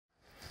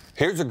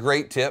Here's a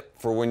great tip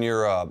for when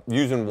you're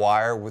using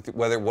wire with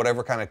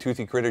whatever kind of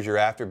toothy critters you're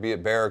after, be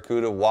it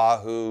barracuda,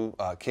 wahoo,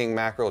 king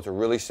mackerel. It's a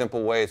really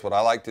simple way. It's what I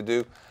like to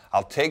do.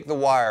 I'll take the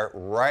wire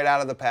right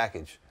out of the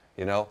package,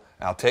 you know.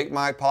 I'll take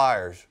my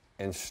pliers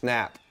and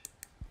snap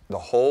the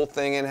whole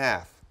thing in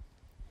half.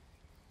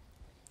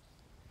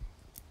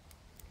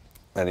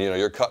 And you know,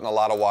 you're cutting a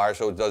lot of wire,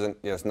 so it doesn't,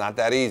 you know, it's not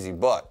that easy.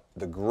 But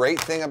the great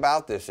thing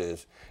about this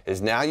is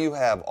now you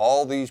have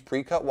all these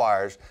pre-cut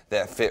wires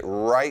that fit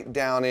right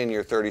down in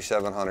your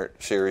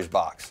 3700 series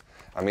box.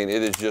 I mean,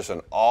 it is just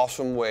an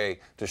awesome way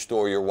to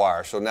store your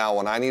wire. So now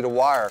when I need a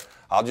wire,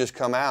 I'll just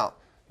come out,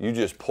 you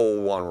just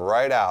pull one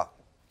right out,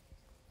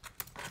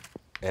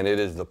 and it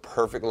is the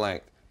perfect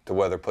length to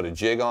whether put a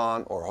jig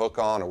on or hook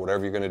on or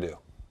whatever you're gonna do.